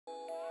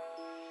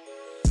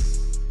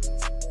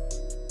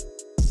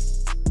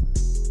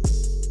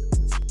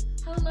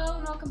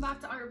welcome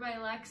back to Art by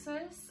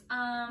Alexis.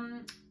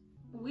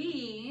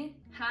 We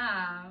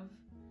have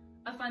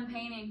a fun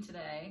painting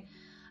today.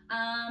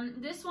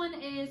 This one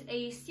is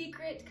a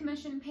secret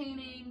commission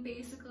painting.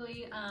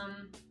 Basically,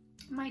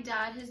 my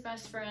dad, his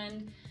best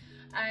friend,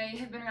 I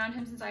have been around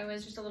him since I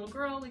was just a little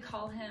girl. We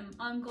call him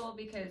Uncle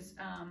because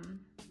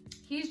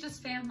he's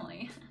just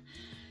family.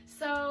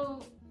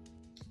 So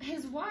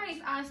his wife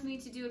asked me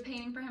to do a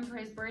painting for him for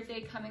his birthday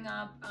coming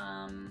up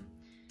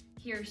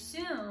here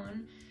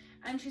soon.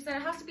 And she said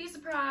it has to be a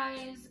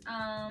surprise,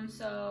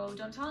 so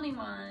don't tell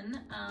anyone.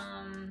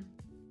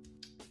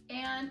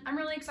 And I'm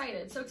really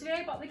excited. So today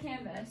I bought the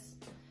canvas.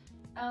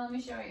 Let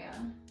me show you.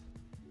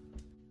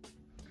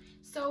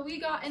 So we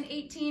got an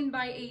 18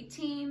 by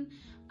 18.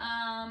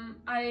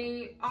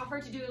 I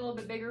offered to do it a little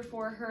bit bigger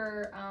for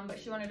her, but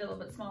she wanted it a little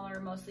bit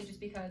smaller, mostly just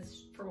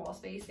because for wall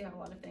space, they have a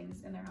lot of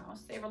things in their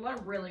house. They have a lot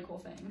of really cool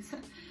things.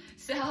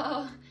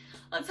 So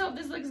let's hope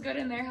this looks good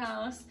in their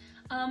house.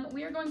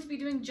 We are going to be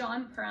doing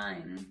John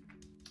Prine.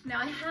 Now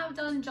I have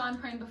done John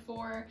Prine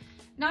before,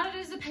 not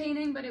as a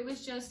painting, but it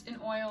was just an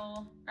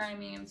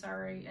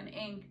an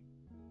ink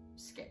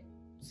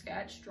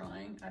sketch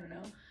drawing, I don't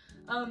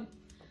know.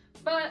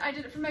 But I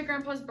did it for my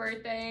grandpa's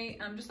birthday,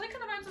 just like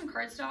kind of on some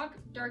cardstock,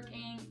 dark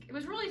ink. It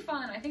was really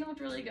fun. I think it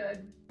looked really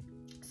good.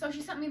 So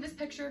she sent me this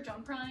picture of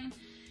John Prine,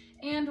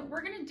 and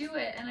we're gonna do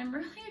it, and I'm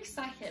really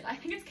excited. I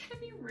think it's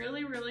gonna be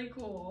really, really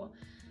cool.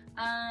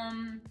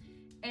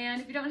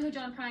 And if you don't know who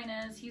John Prine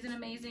is, he's an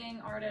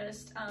amazing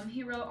artist.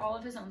 He wrote all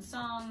of his own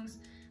songs,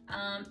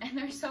 and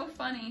they're so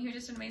funny. He's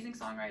just an amazing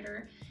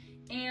songwriter,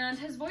 and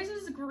his voice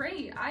is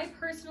great. I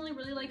personally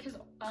really like his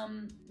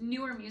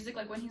newer music,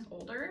 like when he's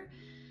older.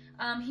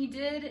 He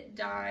did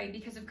die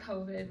because of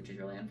COVID, which is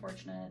really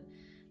unfortunate.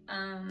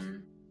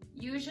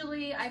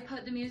 Usually I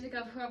put the music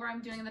of whoever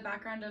I'm doing in the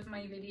background of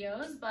my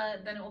videos,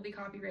 but then it will be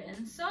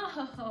copywritten.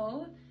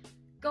 So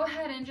go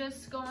ahead and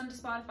just go onto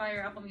Spotify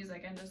or Apple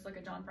Music and just look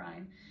at John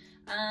Prine.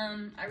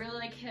 I really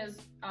like his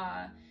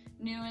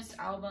newest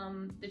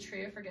album, The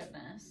Tree of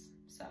Forgiveness.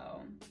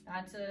 So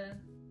that's a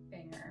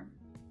banger.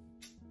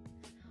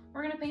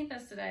 We're gonna paint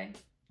this today.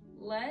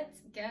 Let's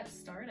get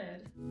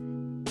started.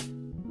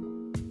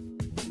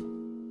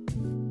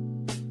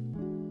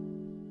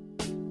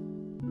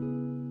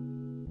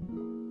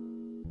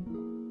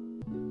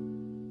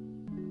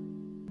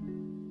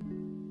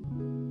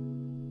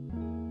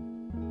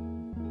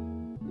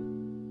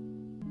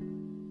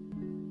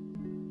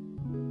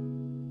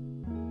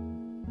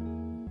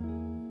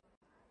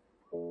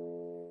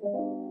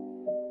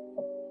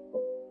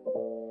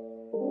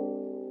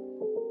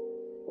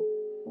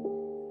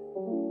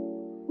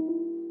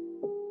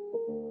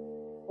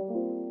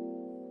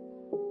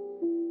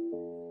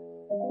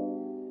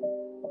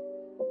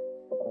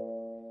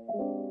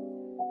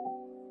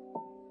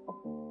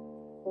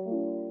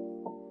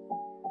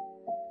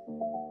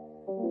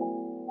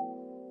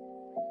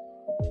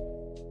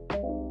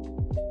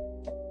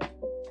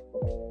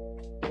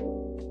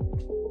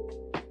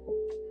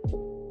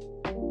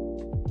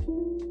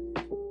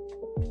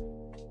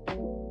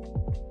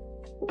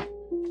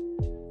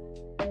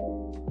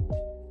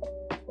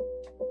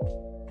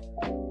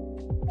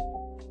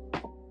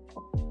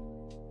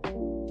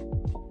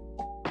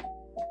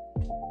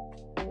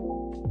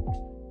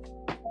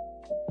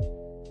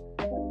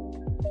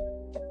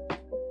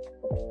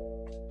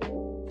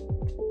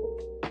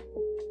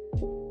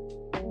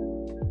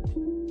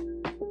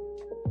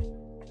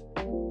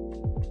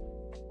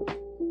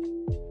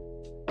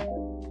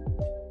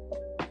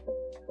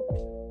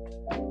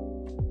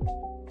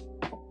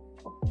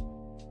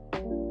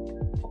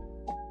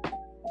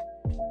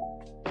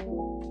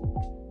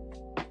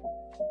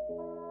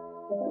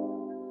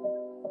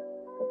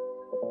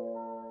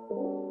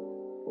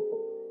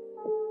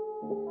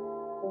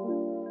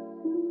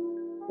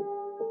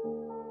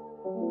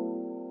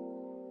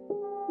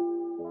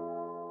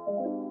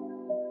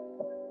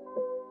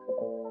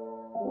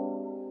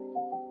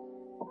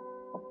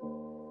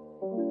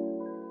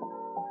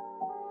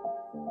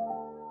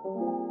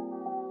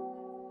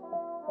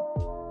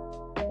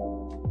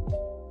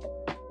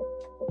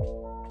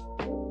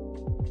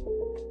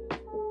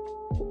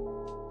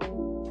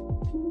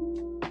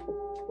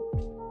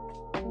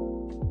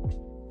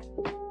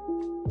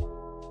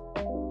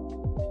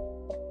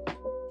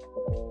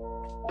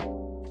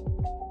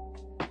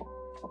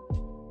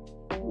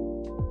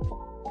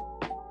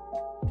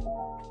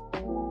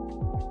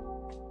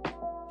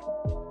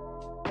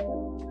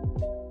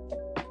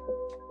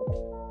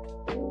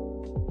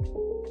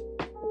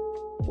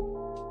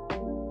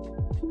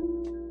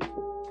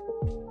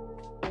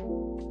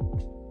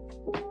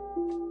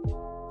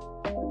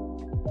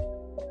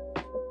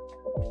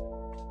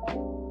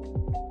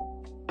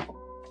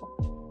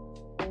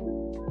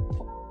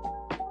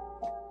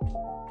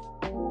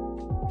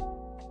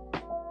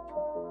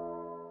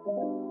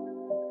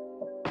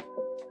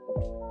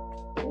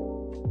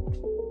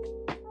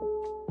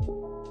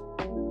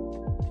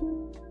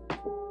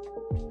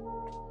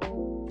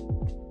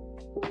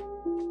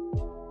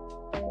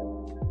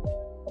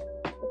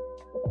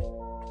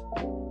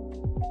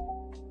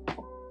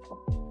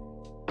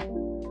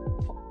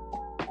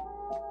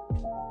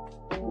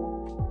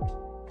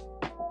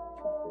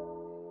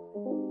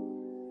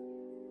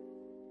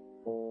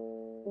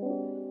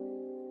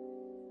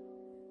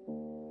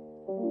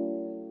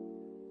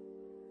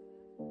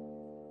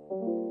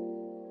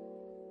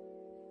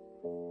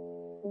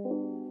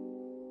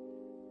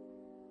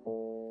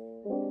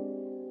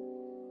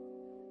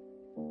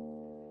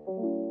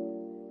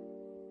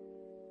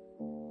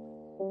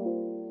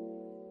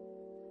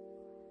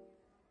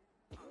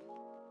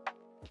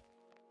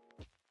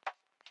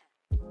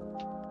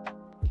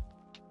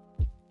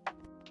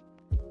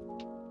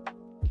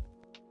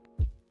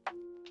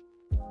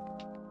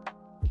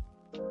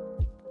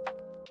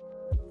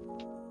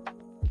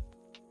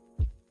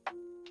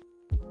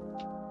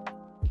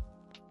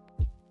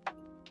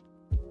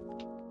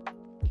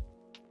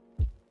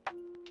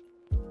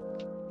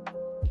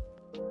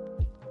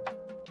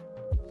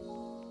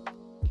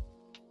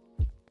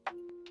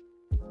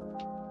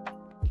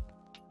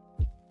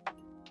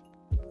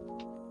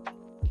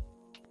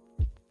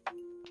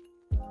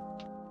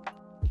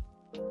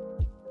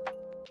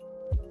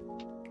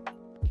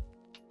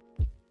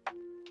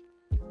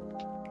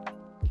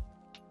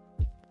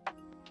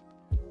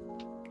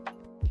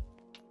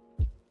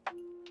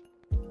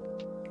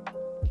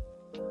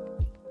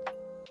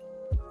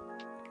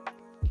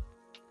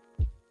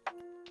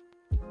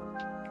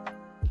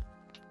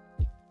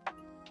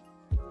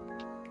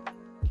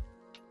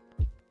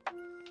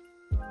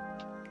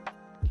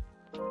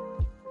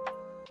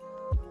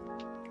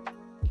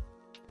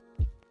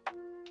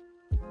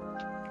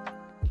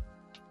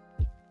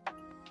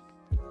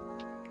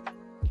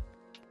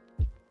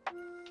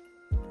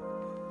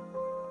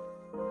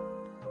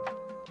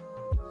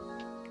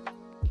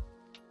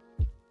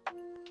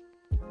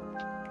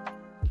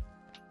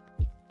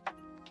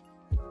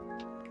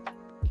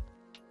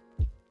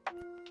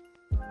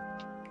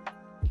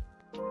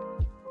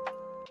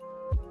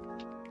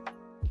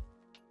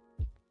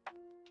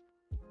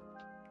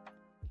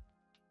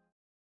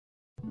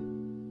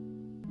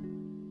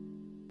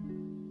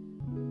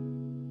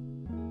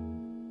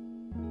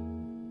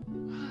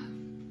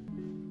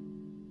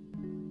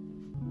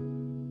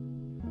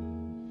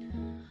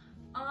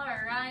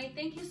 anyway,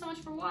 thank you so much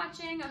for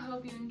watching. I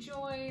hope you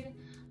enjoyed.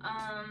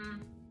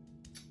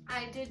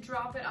 I did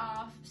drop it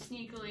off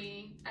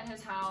sneakily at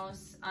his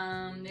house.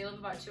 They live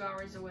about 2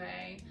 hours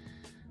away,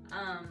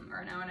 or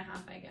an hour and a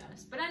half, I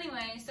guess. But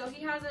anyway, so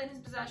he has it in his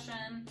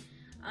possession.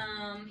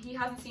 He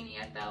hasn't seen it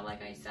yet though,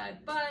 like I said,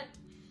 but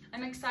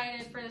I'm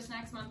excited for this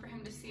next month for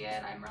him to see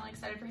it. I'm really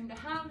excited for him to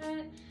have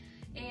it.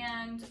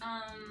 And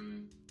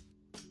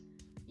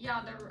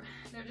yeah,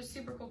 they're just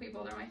super cool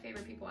people. They're my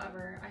favorite people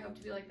ever. I hope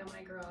to be like them when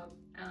I grow up.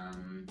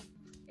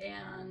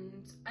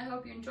 And I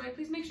hope you enjoy.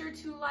 Please make sure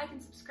to like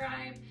and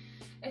subscribe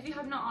if you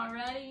have not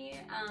already.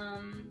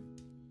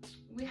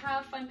 We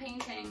have fun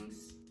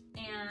paintings,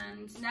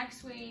 and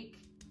next week,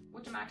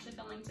 which I'm actually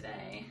filming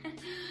today,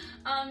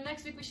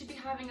 next week we should be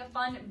having a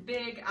fun,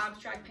 big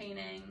abstract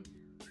painting.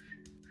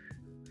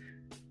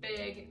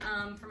 Big,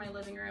 for my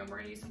living room. We're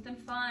gonna do something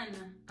fun,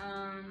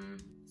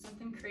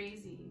 something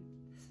crazy.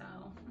 So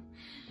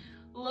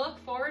look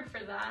forward for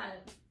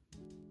that.